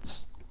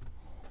words.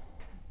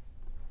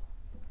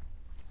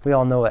 We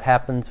all know what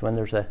happens when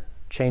there's a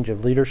change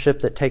of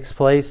leadership that takes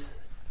place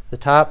at the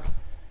top.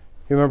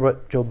 You remember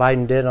what Joe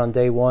Biden did on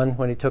day one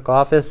when he took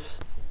office?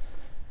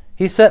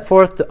 He set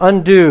forth to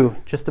undo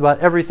just about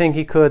everything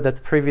he could that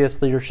the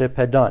previous leadership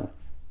had done,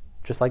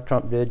 just like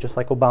Trump did, just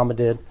like Obama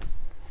did.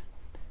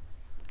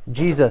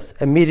 Jesus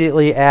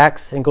immediately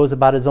acts and goes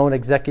about his own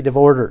executive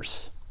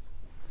orders.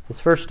 His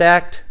first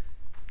act,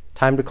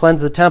 time to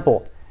cleanse the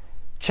temple,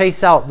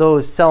 chase out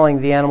those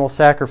selling the animal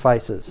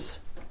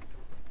sacrifices.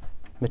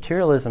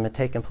 Materialism had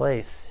taken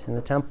place in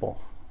the temple.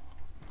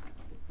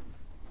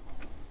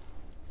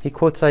 He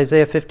quotes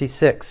Isaiah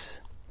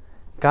 56.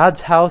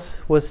 God's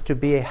house was to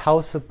be a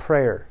house of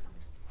prayer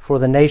for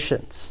the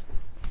nations.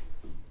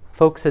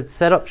 Folks had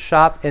set up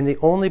shop in the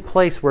only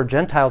place where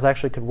Gentiles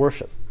actually could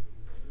worship.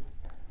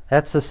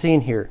 That's the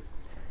scene here.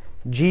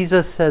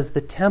 Jesus says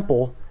the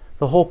temple,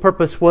 the whole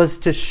purpose was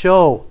to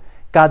show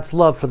God's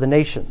love for the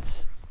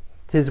nations,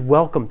 his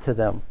welcome to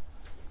them.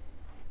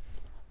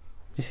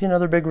 You see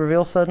another big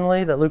reveal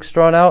suddenly that Luke's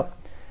drawn out?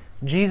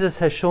 Jesus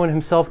has shown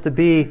himself to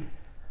be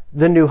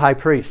the new high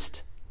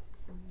priest.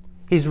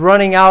 He's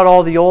running out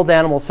all the old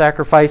animal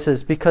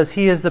sacrifices because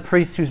he is the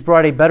priest who's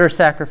brought a better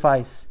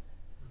sacrifice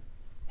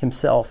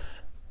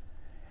himself.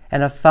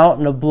 And a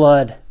fountain of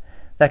blood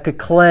that could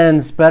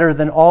cleanse better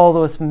than all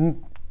those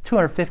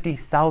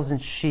 250,000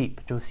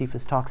 sheep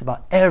Josephus talks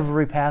about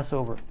every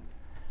Passover.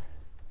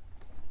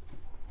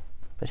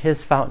 But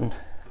his fountain,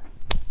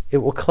 it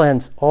will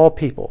cleanse all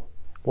people,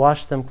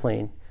 wash them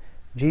clean.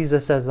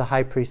 Jesus, as the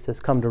high priest, has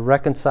come to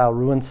reconcile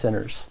ruined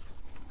sinners.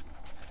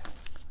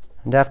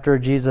 And after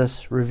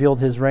Jesus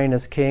revealed his reign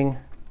as king,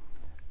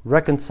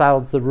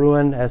 reconciles the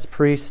ruin as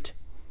priest,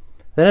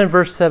 then in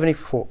verse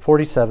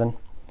 47,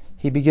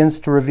 he begins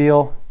to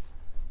reveal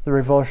the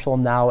reversal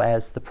now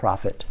as the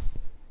prophet,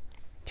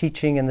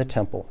 teaching in the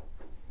temple.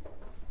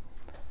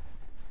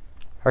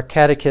 Our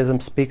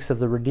catechism speaks of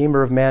the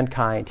Redeemer of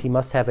mankind. He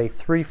must have a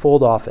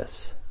threefold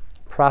office: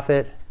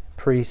 prophet,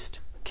 priest,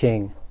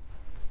 king.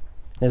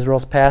 In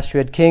Israel's past, you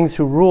had kings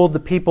who ruled the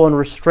people and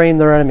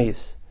restrained their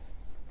enemies.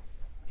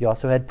 You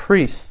also had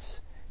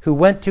priests who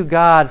went to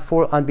God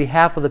on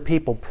behalf of the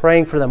people,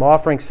 praying for them,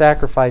 offering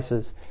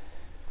sacrifices.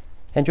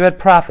 And you had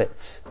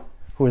prophets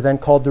who were then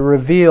called to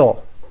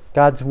reveal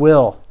God's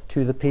will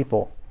to the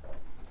people.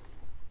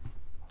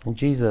 And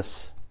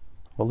Jesus,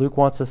 well, Luke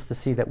wants us to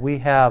see that we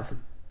have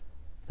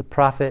the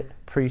prophet,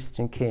 priest,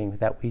 and king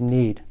that we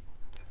need.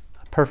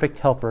 A perfect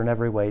helper in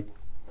every way.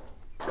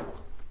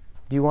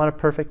 Do you want a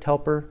perfect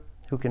helper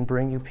who can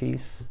bring you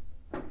peace?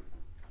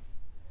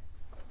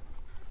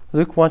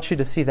 Luke wants you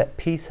to see that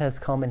peace has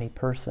come in a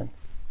person.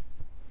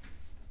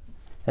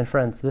 And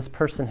friends, this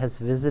person has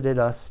visited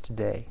us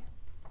today.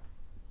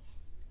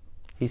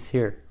 He's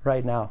here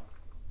right now.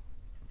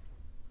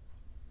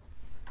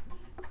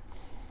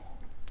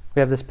 We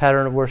have this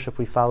pattern of worship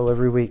we follow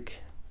every week.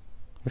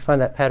 We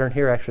find that pattern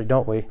here actually,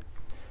 don't we?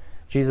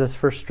 Jesus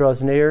first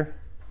draws near,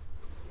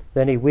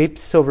 then he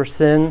weeps over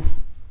sin,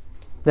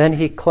 then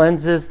he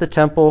cleanses the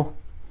temple,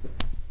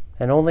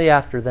 and only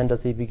after then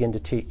does he begin to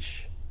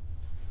teach.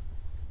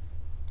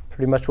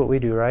 Pretty much what we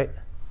do, right?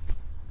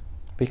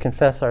 We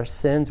confess our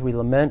sins, we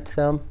lament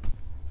them,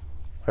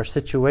 our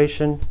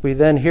situation. We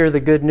then hear the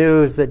good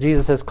news that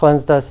Jesus has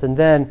cleansed us, and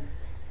then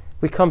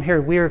we come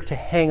here, we are to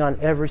hang on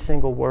every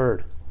single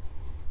word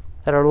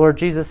that our Lord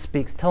Jesus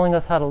speaks, telling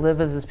us how to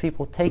live as his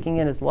people, taking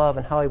in his love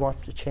and how he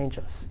wants to change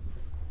us.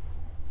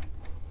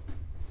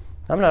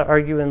 I'm not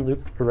arguing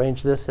Luke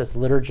arranged this as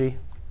liturgy,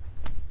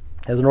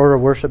 as an order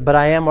of worship, but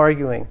I am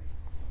arguing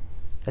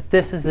that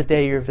this is the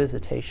day of your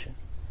visitation.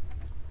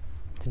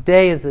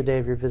 Today is the day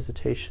of your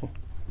visitation.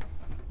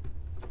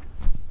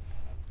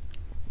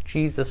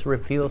 Jesus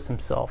reveals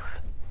himself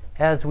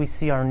as we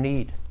see our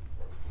need,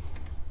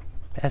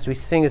 as we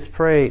sing his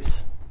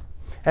praise,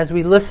 as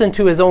we listen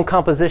to his own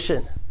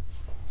composition.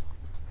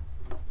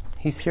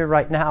 He's here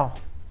right now.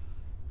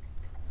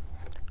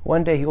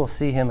 One day you will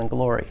see him in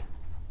glory.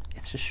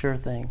 It's a sure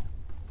thing.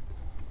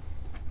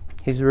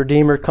 He's a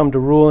Redeemer come to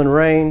rule and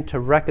reign, to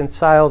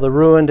reconcile the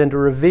ruined and to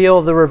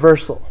reveal the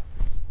reversal.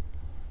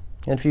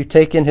 And if you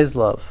take in his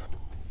love,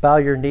 bow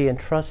your knee and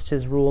trust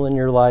his rule in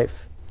your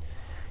life,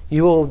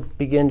 you will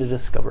begin to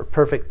discover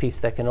perfect peace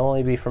that can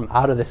only be from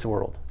out of this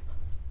world,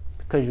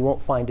 because you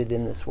won't find it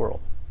in this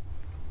world.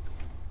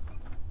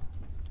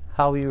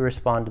 How will you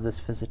respond to this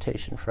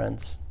visitation,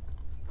 friends?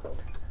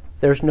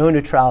 There's no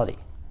neutrality.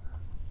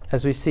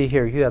 As we see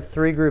here, you have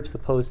three groups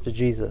opposed to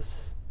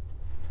Jesus.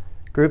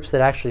 Groups that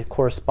actually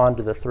correspond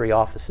to the three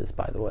offices,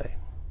 by the way.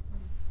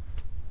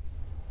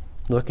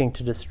 Looking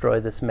to destroy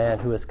this man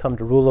who has come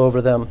to rule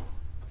over them.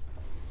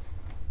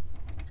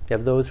 You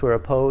have those who are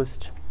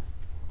opposed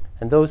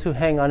and those who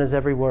hang on his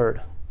every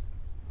word.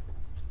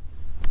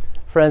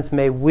 Friends,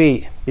 may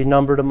we be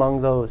numbered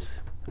among those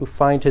who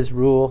find his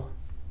rule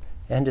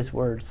and his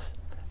words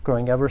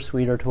growing ever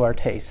sweeter to our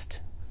taste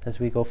as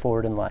we go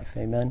forward in life.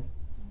 Amen.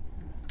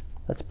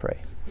 Let's pray.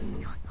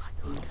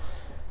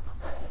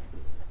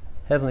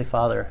 Heavenly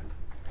Father,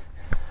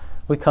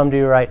 we come to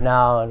you right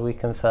now and we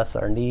confess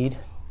our need.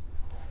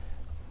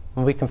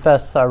 And we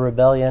confess our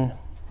rebellion.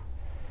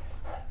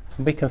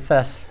 We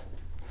confess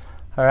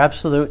our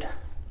absolute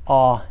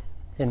awe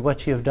in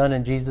what you have done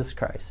in Jesus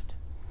Christ.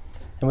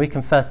 And we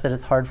confess that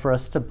it's hard for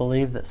us to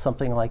believe that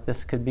something like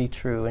this could be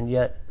true, and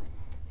yet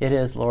it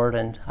is, Lord.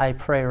 And I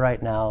pray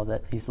right now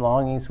that these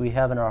longings we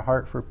have in our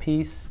heart for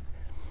peace,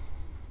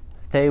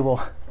 they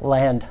will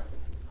land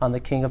on the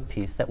King of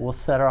Peace, that will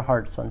set our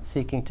hearts on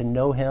seeking to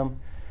know him,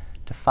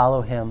 to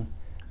follow him,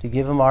 to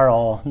give him our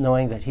all,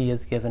 knowing that he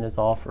has given his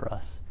all for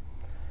us.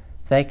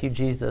 Thank you,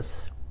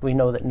 Jesus. We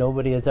know that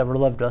nobody has ever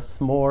loved us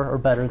more or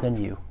better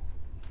than you.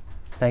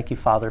 Thank you,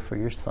 Father, for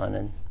your Son,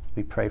 and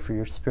we pray for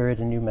your Spirit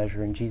in new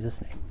measure in Jesus'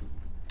 name.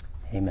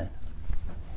 Amen.